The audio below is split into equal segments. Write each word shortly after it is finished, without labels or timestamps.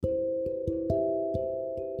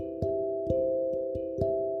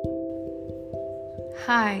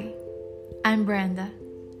Hi, I'm Brenda.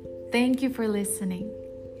 Thank you for listening.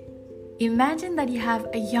 Imagine that you have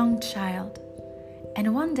a young child,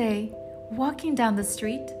 and one day, walking down the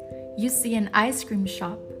street, you see an ice cream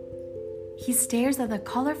shop. He stares at the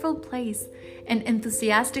colorful place and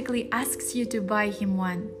enthusiastically asks you to buy him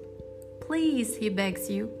one. Please, he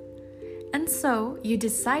begs you. And so you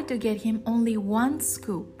decide to get him only one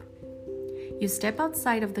scoop. You step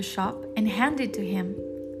outside of the shop and hand it to him.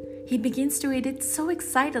 He begins to eat it so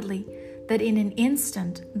excitedly that in an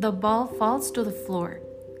instant the ball falls to the floor.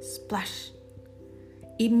 Splash!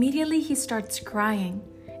 Immediately he starts crying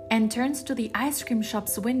and turns to the ice cream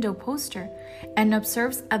shop's window poster and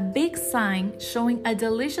observes a big sign showing a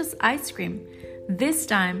delicious ice cream, this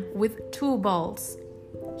time with 2 balls.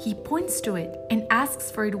 He points to it and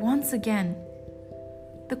asks for it once again.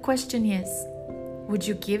 The question is, would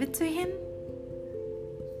you give it to him?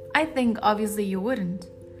 I think obviously you wouldn't.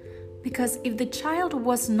 Because if the child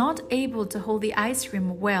was not able to hold the ice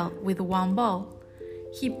cream well with 1 ball,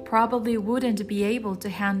 he probably wouldn't be able to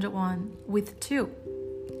handle one with 2.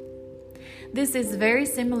 This is very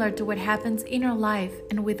similar to what happens in our life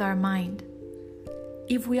and with our mind.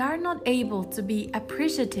 If we are not able to be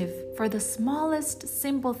appreciative for the smallest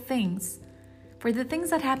simple things, for the things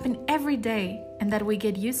that happen every day and that we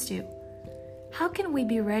get used to, how can we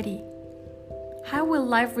be ready? How will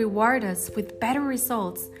life reward us with better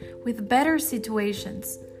results, with better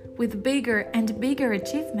situations, with bigger and bigger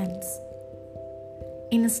achievements?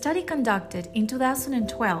 In a study conducted in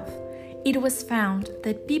 2012, it was found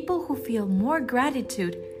that people who feel more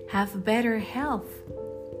gratitude have better health.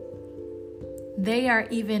 They are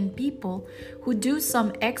even people who do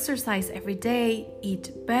some exercise every day,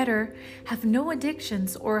 eat better, have no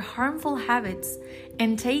addictions or harmful habits,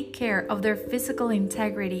 and take care of their physical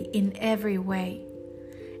integrity in every way.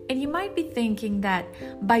 And you might be thinking that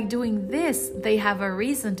by doing this, they have a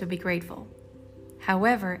reason to be grateful.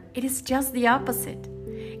 However, it is just the opposite.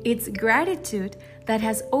 It's gratitude that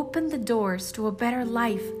has opened the doors to a better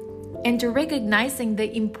life and to recognizing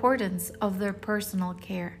the importance of their personal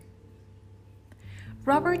care.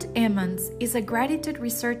 Robert Emmons is a gratitude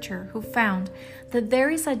researcher who found that there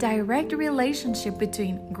is a direct relationship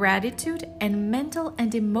between gratitude and mental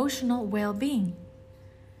and emotional well-being.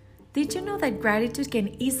 Did you know that gratitude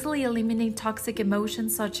can easily eliminate toxic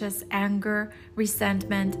emotions such as anger,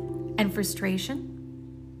 resentment, and frustration?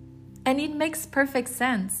 And it makes perfect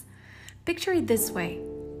sense. Picture it this way.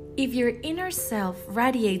 If your inner self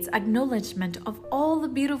radiates acknowledgement of all the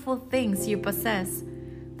beautiful things you possess,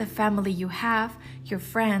 the family you have, your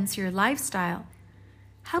friends, your lifestyle,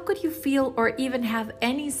 how could you feel or even have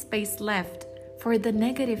any space left for the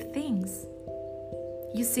negative things?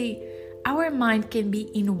 You see, our mind can be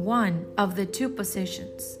in one of the 2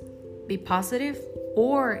 positions, be positive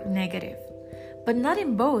or negative, but not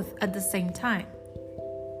in both at the same time.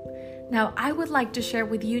 Now, I would like to share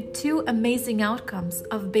with you 2 amazing outcomes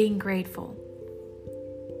of being grateful.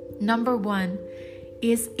 Number 1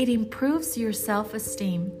 is it improves your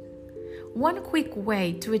self-esteem. One quick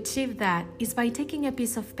way to achieve that is by taking a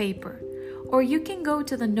piece of paper, or you can go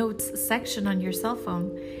to the notes section on your cell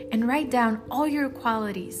phone and write down all your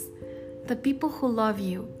qualities, the people who love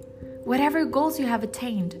you, whatever goals you have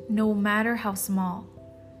attained, no matter how small.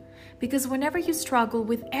 Because whenever you struggle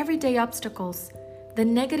with everyday obstacles, the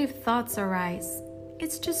negative thoughts arise.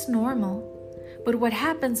 It's just normal. But what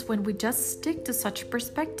happens when we just stick to such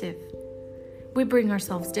perspective? We bring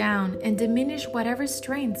ourselves down and diminish whatever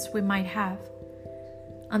strengths we might have.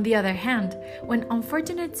 On the other hand, when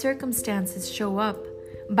unfortunate circumstances show up,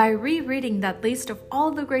 by rereading that list of all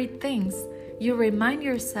the great things, you remind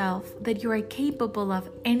yourself that you are capable of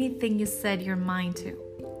anything you set your mind to.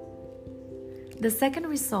 The second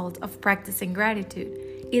result of practicing gratitude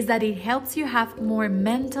is that it helps you have more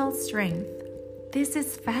mental strength. This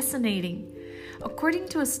is fascinating. According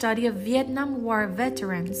to a study of Vietnam War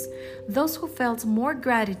veterans, those who felt more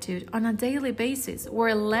gratitude on a daily basis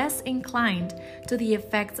were less inclined to the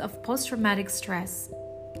effects of post-traumatic stress.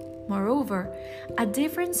 Moreover, a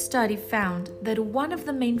different study found that one of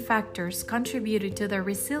the main factors contributed to the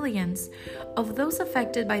resilience of those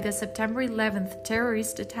affected by the September 11th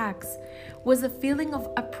terrorist attacks was a feeling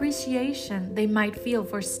of appreciation they might feel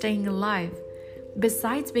for staying alive,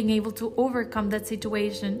 besides being able to overcome that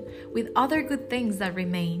situation with other good things that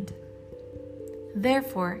remained.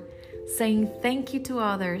 Therefore, saying thank you to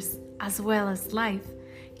others as well as life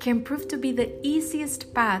can prove to be the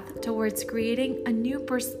easiest path towards creating a new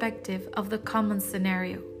perspective of the common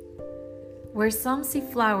scenario. Where some see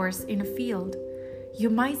flowers in a field, you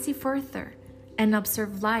might see further and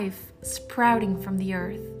observe life sprouting from the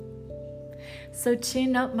earth. So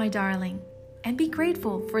chin up, my darling, and be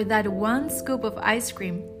grateful for that one scoop of ice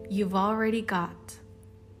cream you've already got.